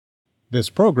This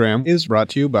program is brought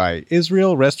to you by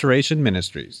Israel Restoration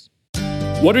Ministries.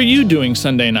 What are you doing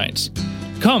Sunday nights?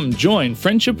 Come join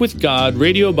Friendship with God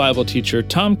radio Bible teacher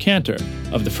Tom Cantor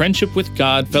of the Friendship with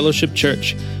God Fellowship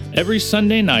Church every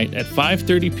Sunday night at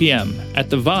 5:30 p.m. at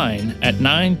The Vine at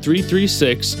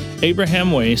 9336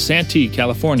 Abraham Way, Santee,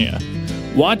 California.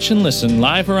 Watch and listen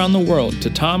live around the world to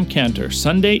Tom Cantor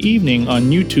Sunday evening on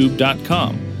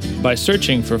YouTube.com by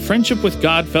searching for Friendship with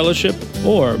God Fellowship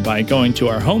or by going to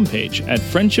our homepage at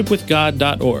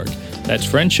friendshipwithgod.org. That's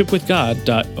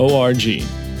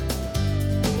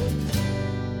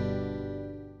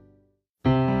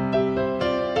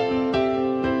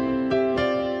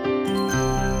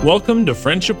Welcome to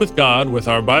Friendship with God with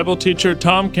our Bible teacher,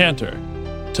 Tom Cantor.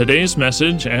 Today's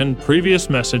message and previous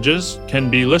messages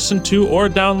can be listened to or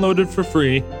downloaded for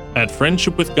free at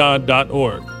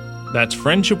friendshipwithgod.org. That's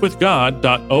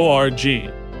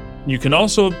friendshipwithgod.org. You can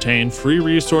also obtain free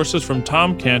resources from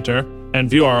Tom Cantor and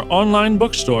view our online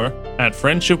bookstore at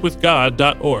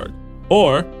friendshipwithgod.org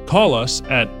or call us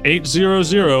at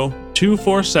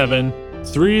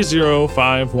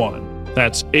 800-247-3051.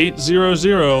 That's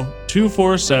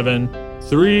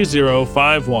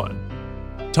 800-247-3051.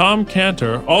 Tom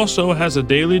Cantor also has a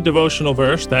daily devotional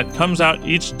verse that comes out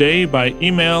each day by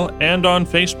email and on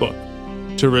Facebook.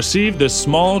 To receive this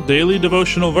small daily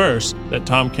devotional verse that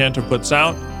Tom Cantor puts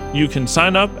out, you can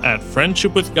sign up at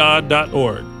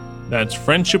friendshipwithgod.org. That's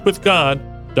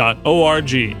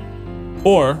friendshipwithgod.org.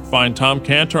 Or find Tom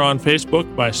Cantor on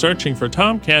Facebook by searching for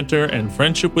Tom Cantor and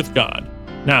Friendship with God.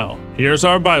 Now, here's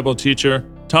our Bible teacher,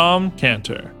 Tom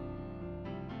Cantor.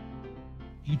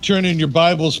 You turn in your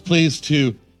Bibles, please,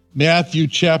 to Matthew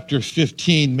chapter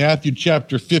 15. Matthew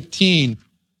chapter 15,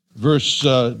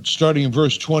 starting in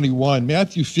verse 21.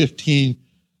 Matthew 15,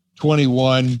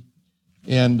 21.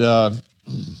 And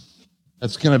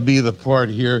that's going to be the part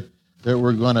here that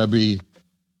we're going to be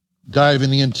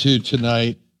diving into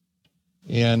tonight.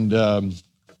 And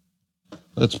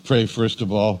let's pray first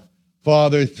of all.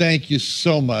 Father, thank you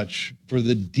so much for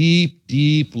the deep,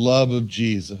 deep love of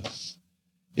Jesus.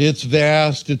 It's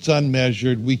vast, it's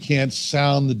unmeasured. We can't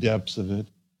sound the depths of it.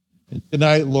 And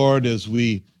tonight, Lord, as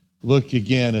we look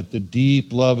again at the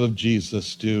deep love of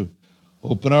Jesus, to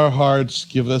open our hearts,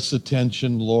 give us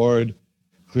attention, Lord.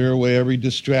 Clear away every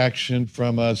distraction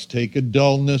from us. Take a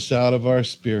dullness out of our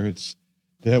spirits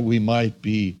that we might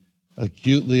be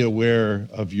acutely aware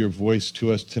of your voice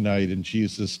to us tonight in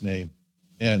Jesus' name.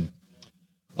 Amen.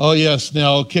 Oh, yes.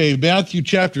 Now, okay, Matthew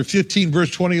chapter 15,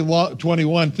 verse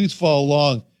 21. Please follow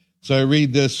along as I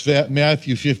read this,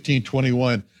 Matthew 15,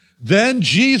 21. Then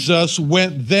Jesus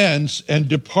went thence and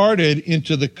departed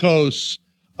into the coasts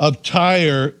of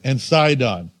Tyre and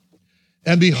Sidon.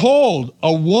 And behold,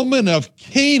 a woman of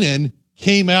Canaan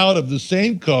came out of the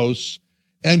same coasts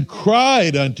and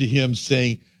cried unto him,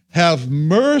 saying, Have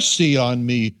mercy on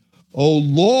me, O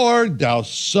Lord, thou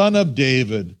son of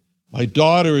David. My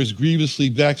daughter is grievously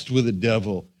vexed with a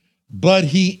devil. But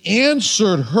he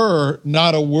answered her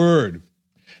not a word.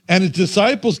 And his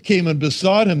disciples came and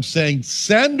besought him, saying,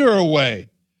 Send her away,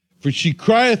 for she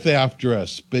crieth after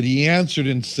us. But he answered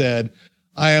and said,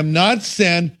 I am not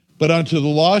sent, but unto the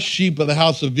lost sheep of the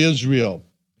house of Israel.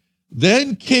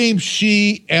 Then came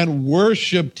she and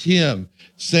worshipped him,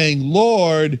 saying,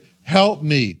 Lord, help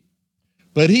me.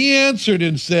 But he answered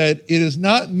and said, It is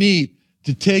not meet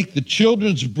to take the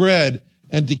children's bread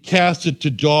and to cast it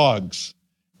to dogs.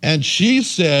 And she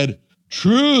said,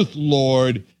 Truth,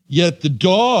 Lord, yet the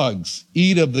dogs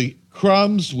eat of the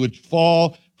crumbs which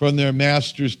fall from their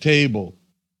master's table.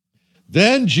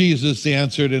 Then Jesus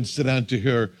answered and said unto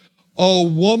her, O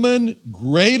woman,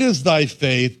 great is thy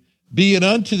faith, be it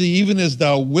unto thee even as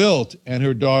thou wilt. And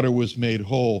her daughter was made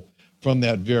whole from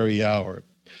that very hour.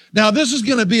 Now, this is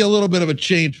going to be a little bit of a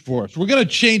change for us. We're going to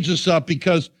change this up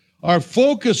because our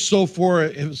focus so far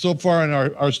in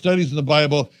our studies in the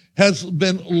Bible has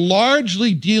been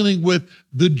largely dealing with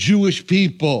the Jewish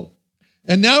people.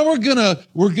 And now we're gonna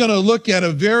look at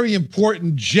a very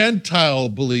important Gentile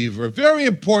believer, a very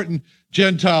important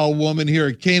Gentile woman here,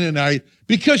 a Canaanite,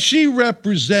 because she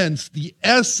represents the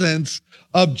essence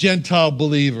of Gentile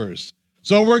believers.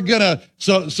 So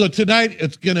so tonight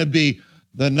it's gonna be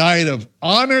the night of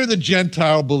honor the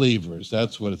Gentile believers.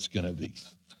 That's what it's gonna be.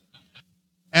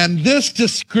 And this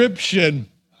description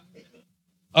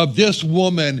of this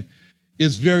woman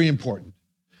is very important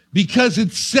because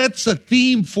it sets a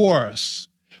theme for us.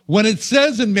 When it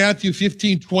says in Matthew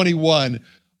 15:21,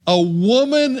 a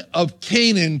woman of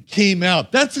Canaan came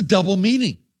out, that's a double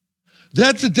meaning.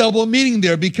 That's a double meaning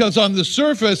there because on the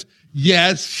surface,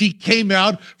 yes, she came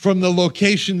out from the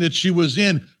location that she was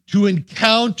in to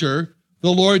encounter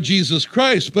the Lord Jesus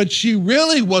Christ, but she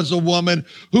really was a woman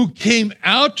who came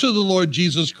out to the Lord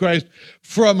Jesus Christ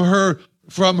from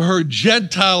her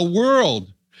Gentile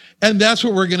world. And that's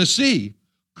what we're going to see.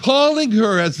 Calling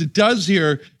her, as it does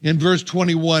here in verse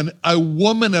 21, a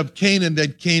woman of Canaan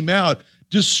that came out,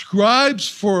 describes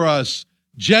for us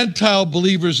Gentile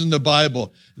believers in the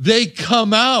Bible. They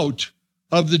come out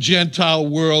of the Gentile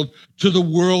world to the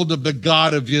world of the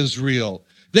God of Israel.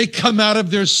 They come out of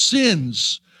their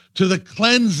sins to the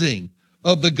cleansing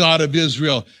of the God of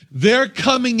Israel. Their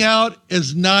coming out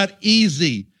is not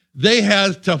easy. They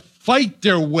had to fight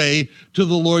their way to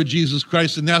the Lord Jesus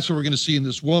Christ, and that's what we're going to see in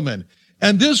this woman.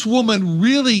 And this woman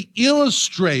really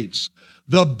illustrates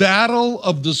the battle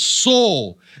of the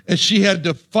soul as she had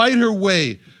to fight her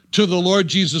way to the Lord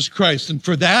Jesus Christ. And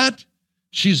for that,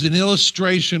 she's an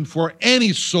illustration for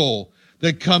any soul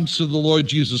that comes to the Lord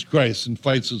Jesus Christ and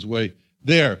fights his way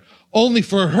there. Only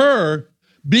for her,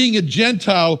 being a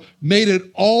Gentile made it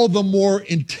all the more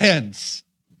intense.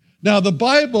 Now, the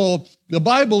Bible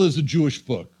is a Jewish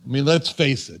book. I mean, let's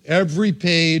face it. Every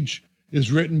page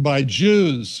is written by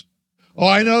Jews. Oh,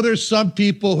 I know there's some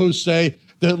people who say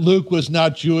that Luke was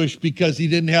not Jewish because he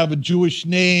didn't have a Jewish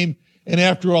name. And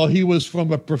after all, he was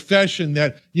from a profession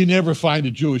that you never find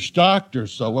a Jewish doctor.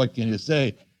 So what can you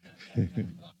say?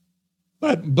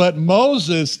 But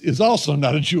Moses is also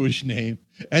not a Jewish name,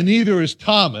 and neither is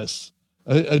Thomas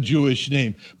a Jewish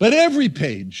name. But every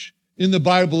page in the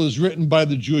Bible is written by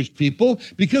the Jewish people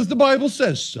because the Bible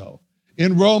says so.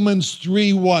 In Romans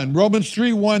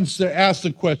 3:1 asks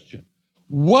the question,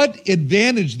 what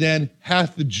advantage then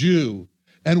hath the Jew,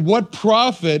 and what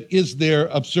profit is there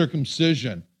of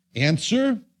circumcision?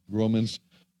 Answer, Romans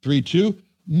 3:2,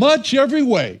 much every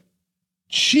way,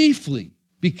 chiefly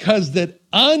because that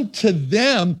unto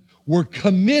them were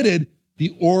committed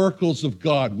the oracles of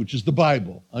God, which is the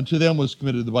Bible. Unto them was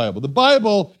committed the Bible. The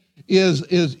Bible is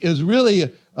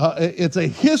really, it's a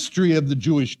history of the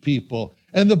Jewish people.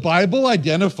 And the Bible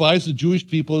identifies the Jewish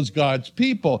people as God's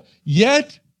people.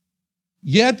 Yet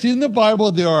in the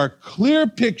Bible, there are clear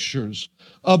pictures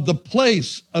of the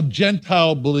place of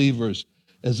Gentile believers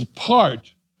as a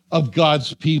part of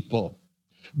God's people.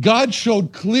 God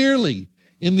showed clearly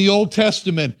in the Old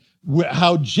Testament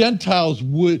how Gentiles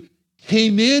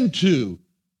came into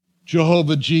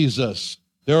Jehovah Jesus.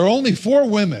 There are only four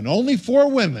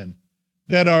women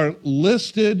that are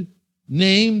listed,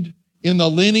 named in the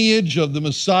lineage of the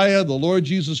Messiah, the Lord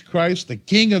Jesus Christ, the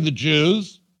King of the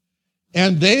Jews,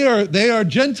 and they are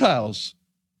Gentiles.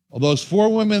 Well, those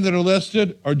four women that are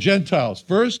listed are Gentiles.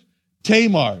 First,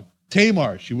 Tamar,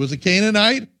 she was a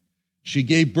Canaanite. She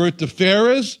gave birth to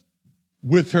Pharez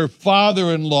with her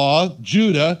father-in-law,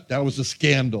 Judah. That was a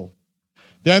scandal.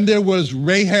 Then there was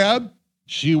Rahab.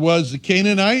 She was a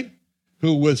Canaanite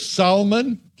who with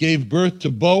Solomon gave birth to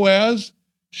Boaz.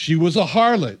 She was a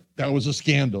harlot. That was a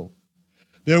scandal.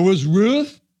 There was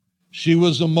Ruth. She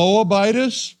was a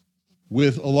Moabitess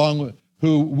with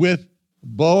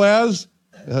Boaz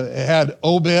had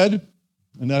Obed.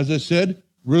 And as I said,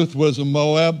 Ruth was a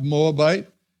Moabite.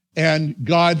 And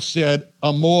God said,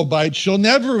 a Moabite shall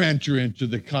never enter into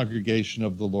the congregation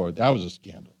of the Lord. That was a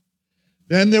scandal.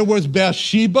 Then there was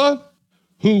Bathsheba,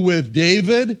 who with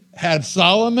David had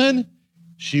Solomon.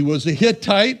 She was a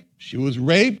Hittite. She was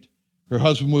raped. Her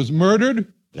husband was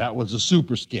murdered. That was a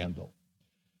super scandal.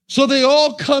 So they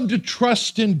all come to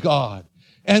trust in God.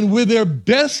 And with their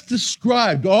best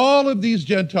described, all of these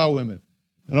Gentile women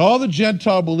and all the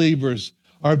Gentile believers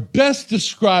are best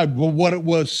described with what it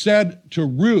was said to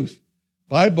Ruth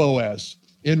by Boaz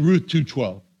in Ruth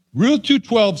 2:12. Ruth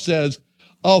 2:12 says,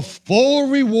 a full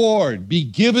reward be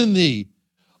given thee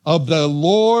of the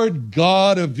Lord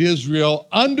God of Israel,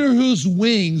 under whose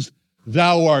wings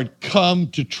thou art come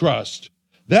to trust.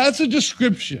 That's a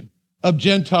description of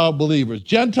Gentile believers.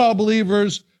 Gentile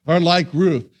believers are like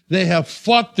Ruth. They have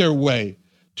fought their way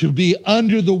to be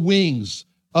under the wings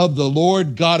of the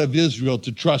Lord God of Israel,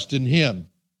 to trust in him.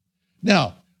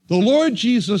 Now, the Lord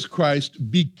Jesus Christ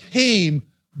became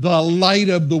the light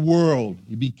of the world.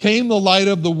 He became the light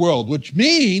of the world, which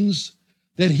means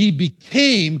that he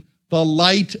became the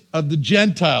light of the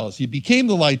Gentiles. He became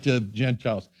the light of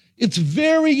Gentiles. It's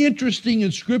very interesting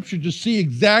in Scripture to see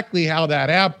exactly how that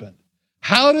happened.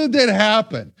 How did that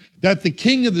happen? That the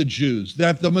King of the Jews,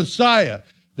 that the Messiah,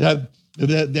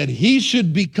 that he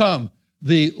should become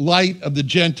the light of the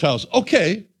Gentiles.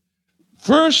 Okay,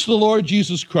 first the Lord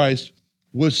Jesus Christ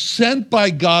was sent by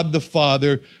God the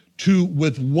Father to,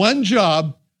 with one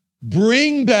job,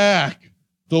 bring back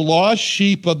the lost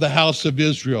sheep of the house of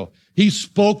Israel. He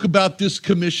spoke about this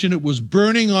commission. It was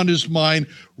burning on his mind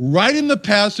right in the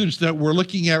passage that we're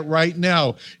looking at right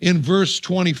now in verse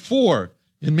 24.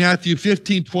 In Matthew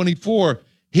 15:24,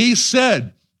 he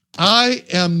said, I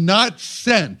am not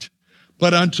sent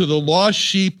but unto the lost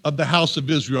sheep of the house of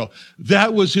Israel.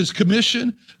 That was his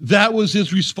commission. That was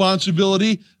his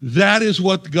responsibility. That is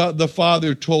what God the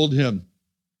Father told him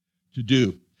to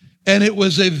do. And it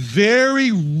was a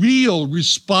very real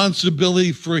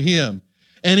responsibility for him.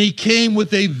 And he came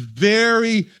with a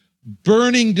very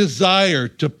burning desire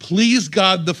to please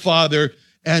God the Father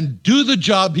and do the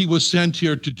job he was sent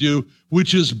here to do,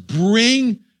 which is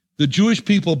bring the Jewish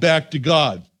people back to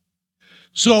God.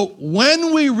 So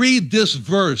when we read this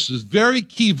verse, this very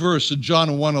key verse in John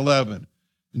 1:11,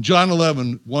 in John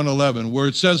 1:11, where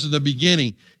it says in the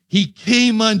beginning, he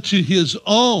came unto his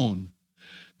own,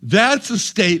 that's a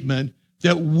statement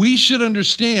that we should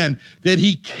understand that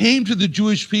he came to the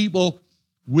Jewish people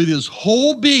with his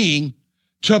whole being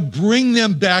to bring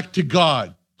them back to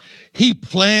God. He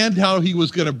planned how he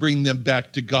was going to bring them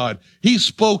back to God. He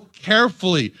spoke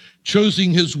carefully,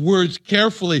 choosing his words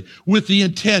carefully with the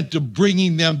intent of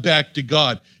bringing them back to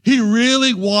God. He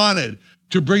really wanted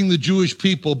to bring the Jewish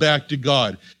people back to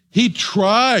God. He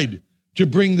tried to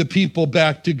bring the people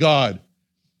back to God,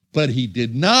 but he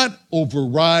did not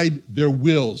override their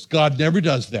wills. God never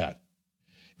does that.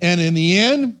 And in the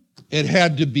end, it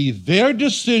had to be their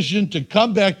decision to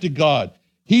come back to God.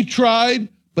 He tried,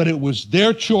 but it was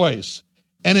their choice.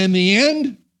 And in the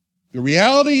end, the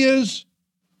reality is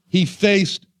he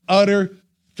faced utter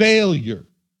failure.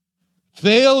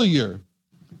 Failure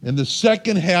in the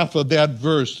second half of that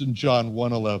verse in John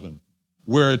 1:11,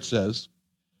 where it says,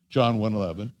 John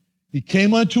 1:11, he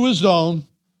came unto his own.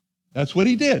 That's what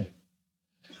he did.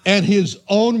 And his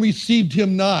own received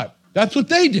him not. That's what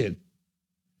they did.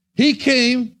 He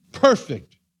came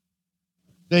perfect.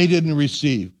 They didn't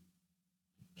receive.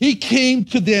 He came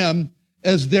to them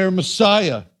as their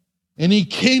Messiah, and he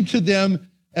came to them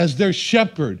as their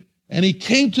shepherd, and he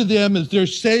came to them as their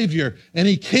Savior, and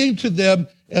he came to them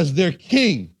as their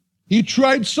King. He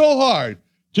tried so hard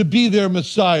to be their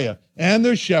Messiah and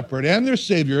their shepherd and their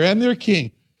Savior and their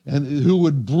King, and who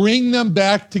would bring them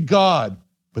back to God.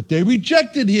 But they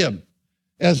rejected him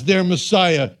as their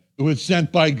Messiah who was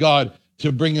sent by God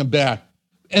to bring them back.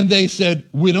 And they said,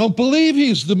 we don't believe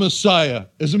he's the Messiah.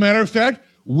 As a matter of fact,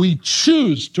 we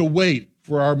choose to wait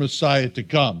for our Messiah to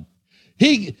come.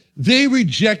 They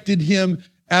rejected him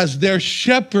as their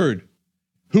shepherd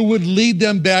who would lead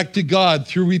them back to God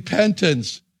through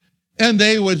repentance. And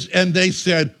they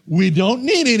said, we don't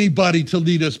need anybody to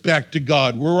lead us back to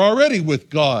God. We're already with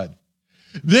God.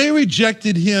 They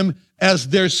rejected him as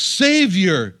their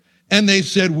Savior. And they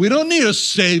said, we don't need a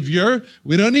Savior.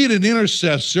 We don't need an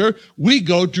intercessor. We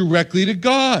go directly to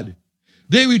God.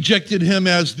 They rejected him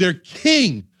as their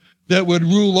King that would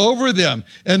rule over them.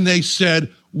 And they said,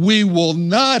 we will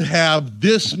not have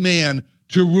this man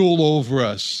to rule over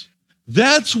us.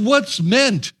 That's what's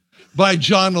meant by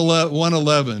John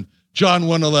 1:11. John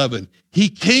 1:11. He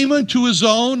came unto his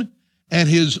own, and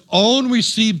his own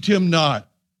received him not.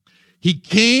 He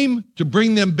came to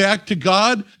bring them back to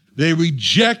God. They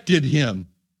rejected him.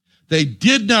 They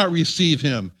did not receive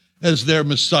him as their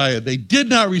Messiah. They did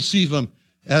not receive him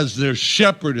as their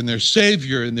shepherd and their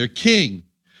Savior and their King.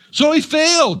 So he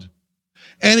failed.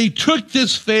 And he took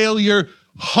this failure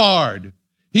hard.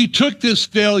 He took this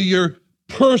failure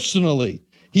personally.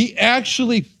 He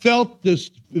actually felt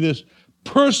this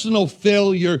personal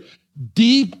failure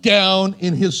deep down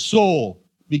in his soul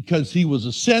because he was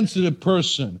a sensitive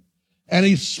person. And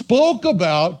he spoke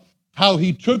about how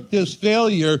he took this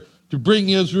failure to bring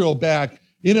Israel back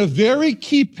in a very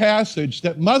key passage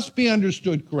that must be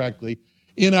understood correctly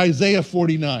in Isaiah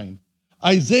 49.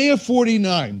 Isaiah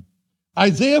 49.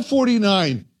 Isaiah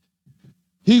 49,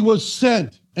 he was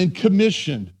sent and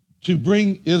commissioned to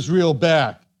bring Israel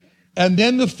back. And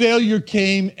then the failure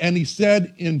came, and he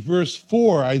said in verse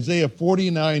 4, Isaiah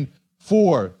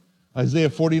 49:4, Isaiah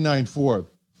 49:4,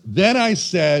 then I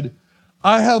said,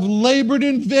 I have labored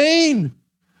in vain.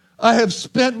 I have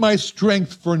spent my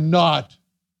strength for naught.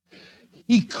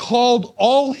 He called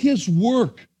all his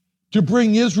work to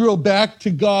bring Israel back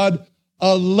to God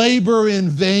a labor in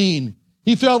vain.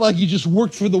 He felt like he just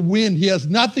worked for the wind. He has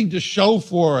nothing to show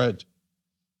for it.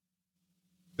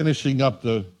 Finishing up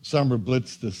the summer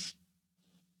blitz this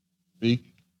week.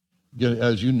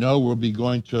 As you know, we'll be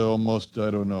going to almost,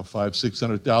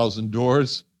 600,000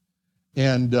 doors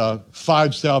and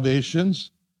 5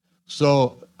 salvations.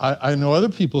 So I know other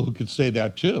people who could say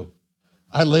that too.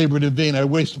 I labored in vain. I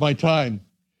wasted my time.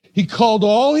 He called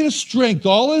all his strength,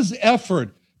 all his effort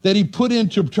that he put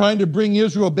into trying to bring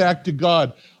Israel back to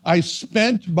God, I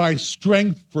spent my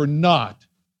strength for naught.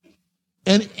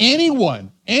 And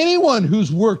anyone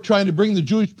who's worked trying to bring the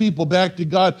Jewish people back to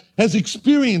God has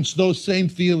experienced those same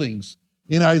feelings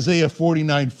in Isaiah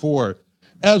 49:4,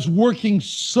 as working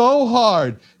so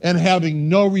hard and having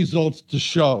no results to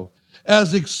show,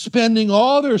 as expending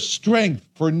all their strength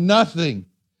for nothing.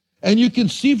 And you can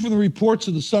see from the reports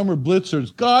of the summer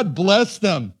blitzers, God bless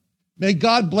them. May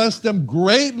God bless them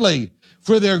greatly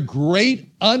for their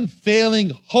great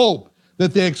unfailing hope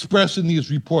that they express in these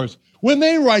reports. When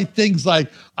they write things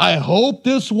like, I hope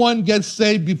this one gets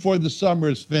saved before the summer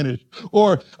is finished,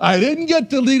 or I didn't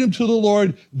get to lead him to the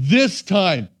Lord this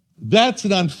time, that's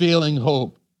an unfailing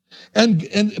hope.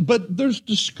 But there's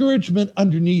discouragement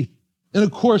underneath. And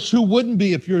of course, who wouldn't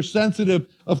be if you're sensitive?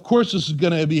 Of course, this is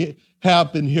going to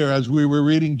happen here, as we were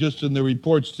reading just in the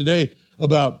reports today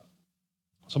about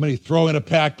somebody throwing a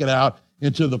packet out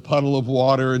into the puddle of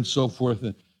water and so forth,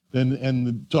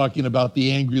 and talking about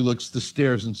the angry looks, the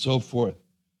stares, and so forth.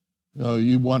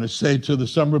 You want to say to the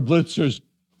summer blitzers,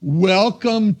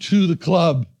 welcome to the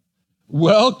club.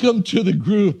 Welcome to the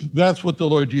group. That's what the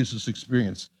Lord Jesus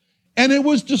experienced. And it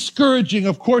was discouraging.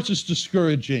 Of course, it's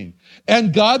discouraging.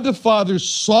 And God the Father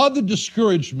saw the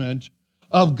discouragement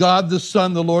of God the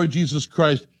Son, the Lord Jesus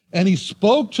Christ, and he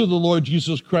spoke to the Lord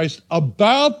Jesus Christ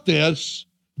about this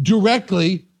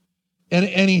directly,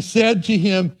 and he said to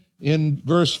him in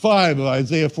verse 5 of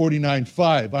Isaiah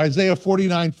 49:5. Isaiah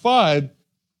 49:5,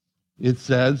 it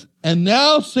says, and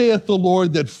now saith the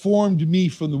Lord that formed me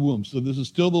from the womb. So this is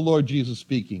still the Lord Jesus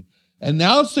speaking. And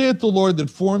now saith the Lord that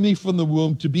formed me from the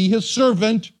womb to be his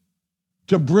servant,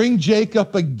 to bring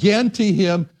Jacob again to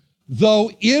him. Though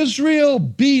Israel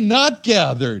be not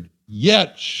gathered,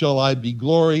 yet shall I be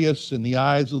glorious in the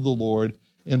eyes of the Lord,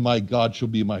 and my God shall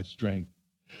be my strength.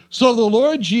 So the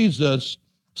Lord Jesus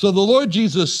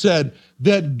said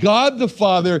that God the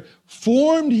Father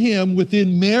formed him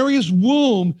within Mary's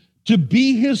womb to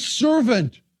be his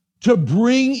servant, to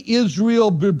bring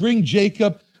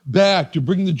Jacob back, to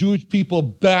bring the Jewish people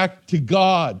back to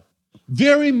God.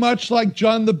 Very much like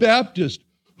John the Baptist,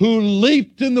 who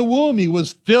leaped in the womb. He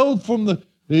was filled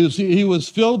he was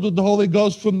filled with the Holy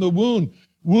Ghost from the womb,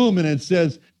 and it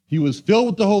says he was filled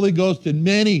with the Holy Ghost, and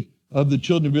many of the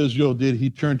children of Israel he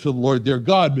turned to the Lord their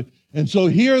God. And so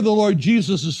here the Lord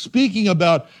Jesus is speaking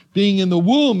about being in the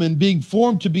womb and being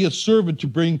formed to be a servant to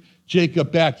bring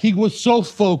Jacob back. He was so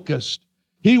focused.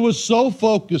 He was so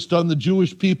focused on the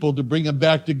Jewish people to bring them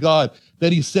back to God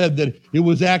that he said that it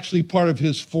was actually part of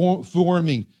his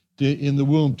forming in the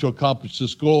womb to accomplish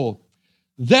this goal.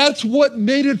 That's what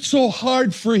made it so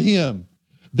hard for him.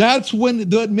 That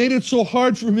made it so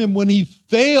hard for him when he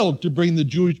failed to bring the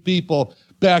Jewish people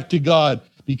back to God,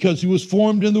 because he was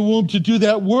formed in the womb to do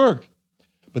that work.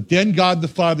 But then God the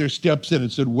Father steps in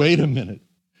and said, wait a minute.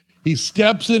 He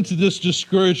steps into this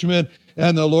discouragement,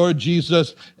 and the Lord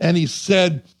Jesus, and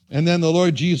then the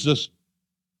Lord Jesus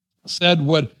said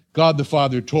what God the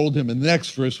Father told him in the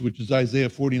next verse, which is Isaiah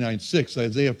 49:6.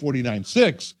 Isaiah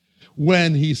 49:6,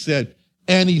 when he said,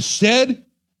 and he said,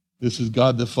 this is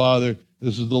God the Father,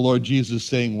 this is the Lord Jesus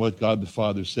saying what God the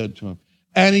Father said to him.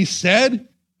 And he said,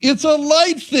 it's a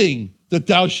light thing that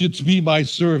thou shouldst be my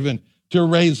servant, to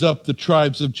raise up the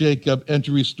tribes of Jacob and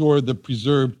to restore the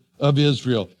preserved of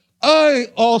Israel. I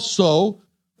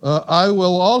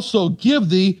will also give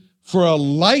thee for a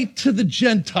light to the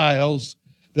Gentiles,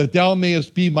 that thou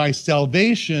mayest be my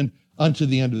salvation unto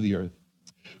the end of the earth.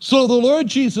 So the Lord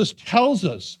Jesus tells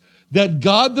us that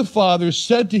God the Father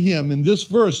said to him in this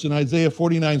verse in Isaiah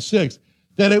 49:6,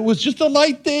 that it was just a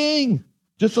light thing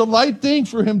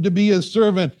for him to be a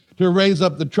servant, to raise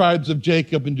up the tribes of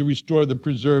Jacob and to restore the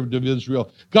preserved of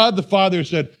Israel. God the Father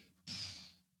said,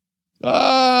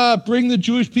 bring the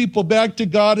Jewish people back to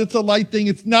God. It's a light thing.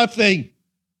 It's nothing.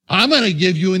 I'm going to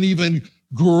give you an even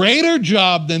greater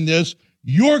job than this.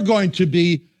 You're going to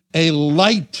be a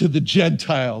light to the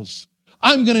Gentiles.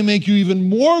 I'm going to make you even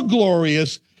more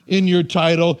glorious in your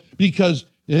title, because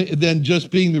than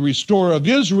just being the restorer of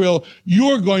Israel,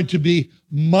 you're going to be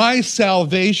my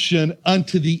salvation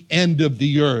unto the end of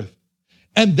the earth.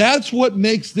 And that's what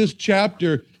makes this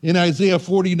chapter in Isaiah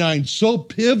 49 so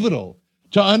pivotal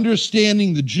to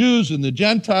understanding the Jews and the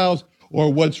Gentiles,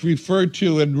 or what's referred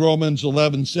to in Romans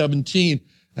 11:17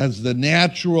 as the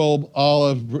natural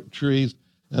olive trees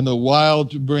and the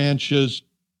wild branches.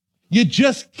 You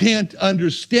just can't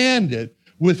understand it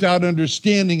without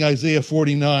understanding Isaiah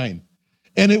 49.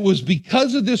 And it was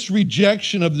because of this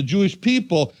rejection of the Jewish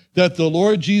people that the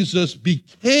Lord Jesus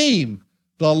became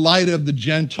the light of the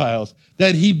Gentiles,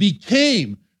 that he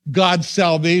became God's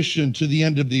salvation to the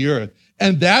end of the earth.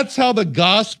 And that's how the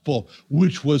gospel,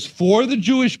 which was for the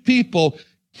Jewish people,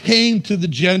 came to the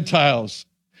Gentiles.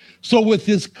 So with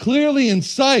this clearly in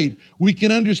sight, we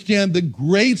can understand the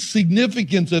great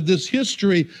significance of this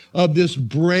history of this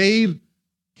brave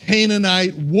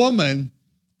Canaanite woman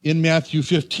in Matthew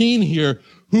 15 here,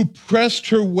 who pressed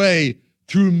her way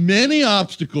through many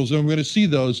obstacles, and we're going to see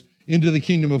those, into the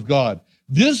kingdom of God.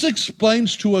 This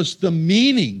explains to us the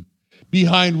meaning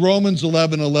behind Romans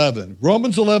 11:11.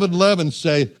 Romans 11:11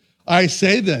 say, I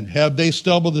say then, have they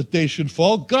stumbled that they should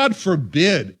fall? God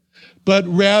forbid. But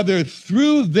rather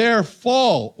through their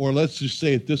fall, or let's just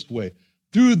say it this way,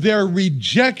 through their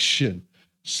rejection,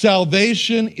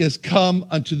 salvation is come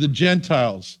unto the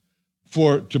Gentiles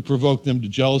to provoke them to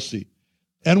jealousy.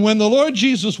 And when the Lord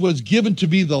Jesus was given to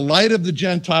be the light of the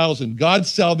Gentiles and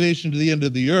God's salvation to the end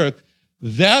of the earth,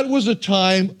 that was a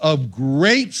time of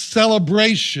great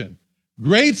celebration.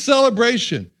 Great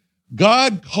celebration.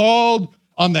 God called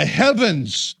on the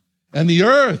heavens and the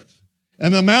earth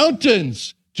and the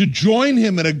mountains to join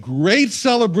him in a great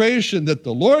celebration that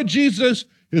the Lord Jesus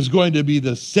is going to be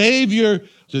the Savior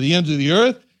to the ends of the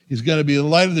earth. He's going to be the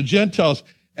light of the Gentiles.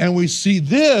 And we see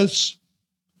this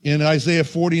in Isaiah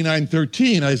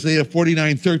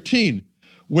 49:13,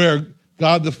 where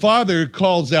God the Father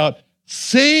calls out,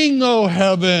 sing, O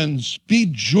heavens, be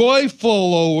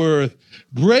joyful, O earth,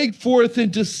 break forth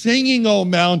into singing, O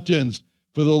mountains,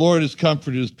 for the Lord has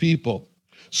comforted his people.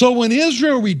 So when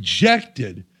Israel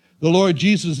rejected the Lord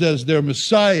Jesus as their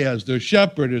Messiah, as their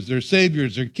shepherd, as their Savior,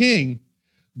 as their King,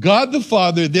 God the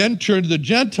Father then turned to the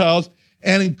Gentiles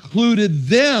and included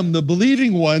them, the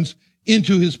believing ones,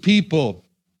 into his people.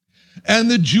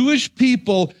 And the Jewish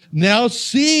people now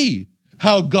see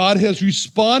how God has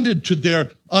responded to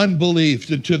their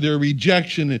unbelief and to their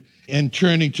rejection and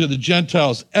turning to the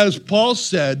Gentiles. As Paul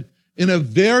said in a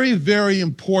very, very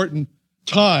important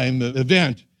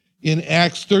event in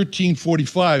Acts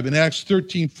 13:45. In Acts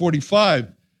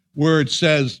 13:45, where it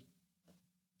says,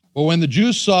 well, when the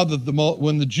Jews saw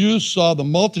the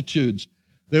multitudes,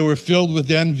 they were filled with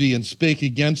envy and spake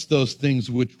against those things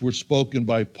which were spoken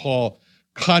by Paul,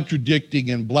 contradicting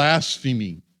and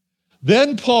blaspheming.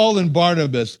 Then Paul and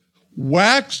Barnabas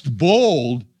waxed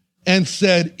bold and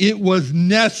said it was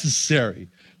necessary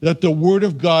that the word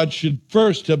of God should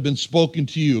first have been spoken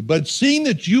to you. But seeing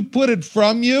that you put it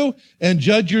from you and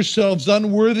judge yourselves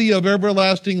unworthy of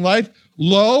everlasting life,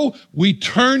 lo, we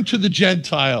turn to the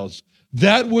Gentiles.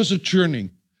 That was a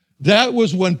turning. That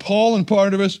was when Paul and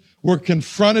Barnabas were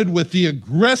confronted with the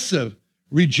aggressive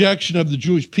rejection of the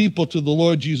Jewish people to the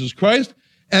Lord Jesus Christ,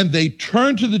 and they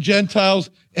turned to the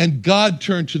Gentiles, and God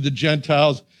turned to the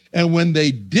Gentiles. And when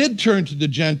they did turn to the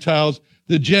Gentiles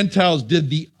did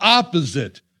the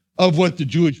opposite of what the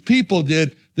Jewish people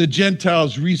did. The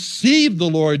Gentiles received the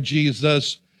Lord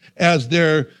Jesus as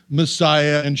their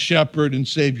Messiah and shepherd and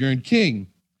Savior and King.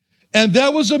 And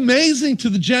that was amazing to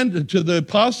the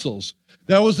apostles.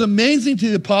 That was amazing to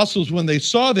the apostles when they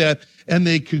saw that, and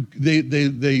they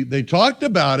talked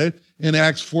about it in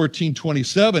Acts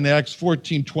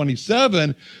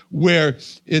 14:27, where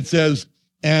it says,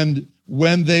 and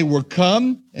when they were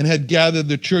come and had gathered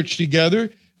the church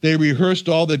together, they rehearsed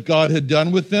all that God had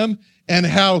done with them and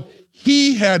how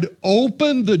he had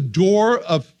opened the door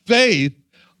of faith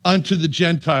unto the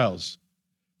Gentiles.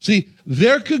 See,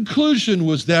 their conclusion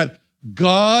was that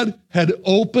God had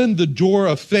opened the door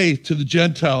of faith to the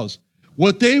Gentiles.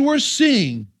 What they were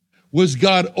seeing was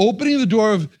God opening the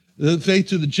door of faith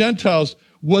to the Gentiles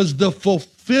was the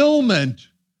fulfillment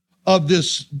of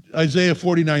this Isaiah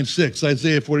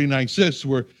 49:6,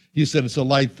 where he said it's a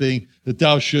light thing that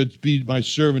thou shouldst be my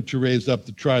servant to raise up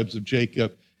the tribes of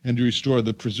Jacob and to restore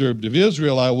the preserved of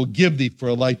Israel. I will give thee for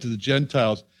a light to the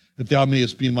Gentiles, that thou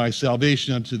mayest be my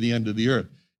salvation unto the end of the earth.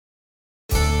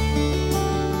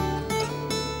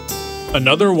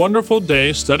 Another wonderful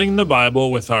day studying the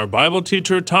Bible with our Bible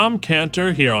teacher Tom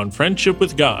Cantor here on Friendship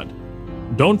with God.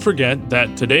 Don't forget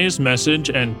that today's message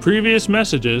and previous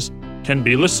messages can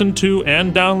be listened to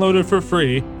and downloaded for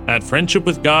free at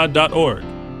friendshipwithgod.org.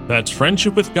 That's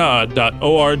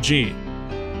friendshipwithgod.org.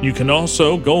 You can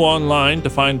also go online to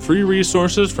find free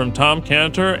resources from Tom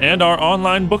Cantor and our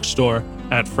online bookstore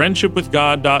at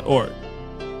friendshipwithgod.org.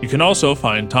 You can also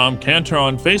find Tom Cantor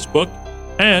on Facebook,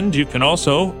 and you can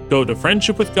also go to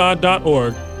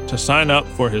friendshipwithgod.org to sign up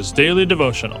for his daily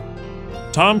devotional.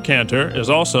 Tom Cantor is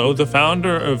also the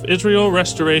founder of Israel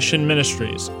Restoration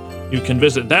Ministries. You can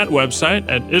visit that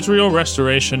website at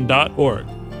israelrestoration.org.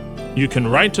 You can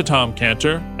write to Tom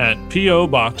Cantor at P.O.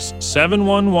 Box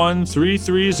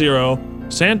 711330,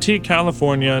 Santee,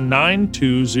 California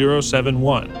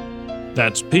 92071.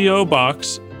 That's P.O.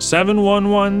 Box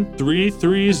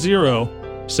 711-330,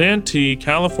 Santee,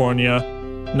 California,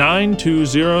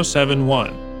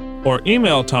 92071, or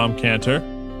email Tom Cantor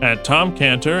at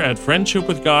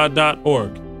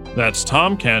tomcantor@friendshipwithgod.org. That's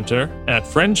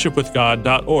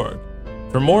tomcantor@friendshipwithgod.org.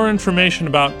 For more information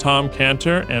about Tom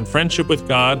Cantor and Friendship with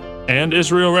God and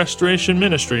Israel Restoration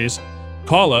Ministries,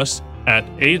 call us at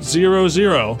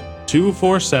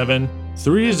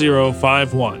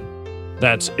 800-247-3051.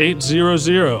 That's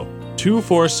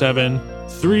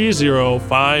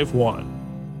 800-247-3051.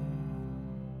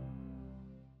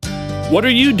 What are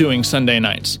you doing Sunday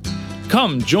nights?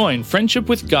 Come join Friendship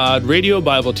with God radio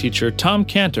Bible teacher Tom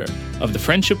Cantor of the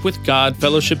Friendship with God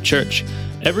Fellowship Church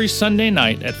every Sunday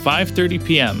night at 5:30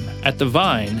 p.m. at The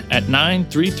Vine at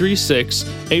 9336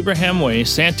 Abraham Way,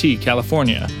 Santee,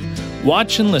 California.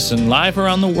 Watch and listen live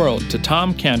around the world to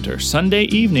Tom Cantor Sunday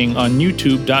evening on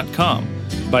YouTube.com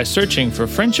by searching for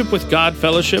Friendship with God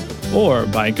Fellowship or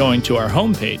by going to our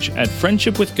homepage at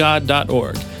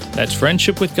friendshipwithgod.org. That's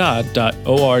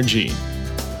friendshipwithgod.org.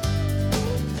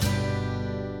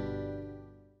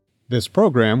 This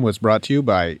program was brought to you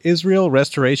by Israel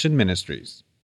Restoration Ministries.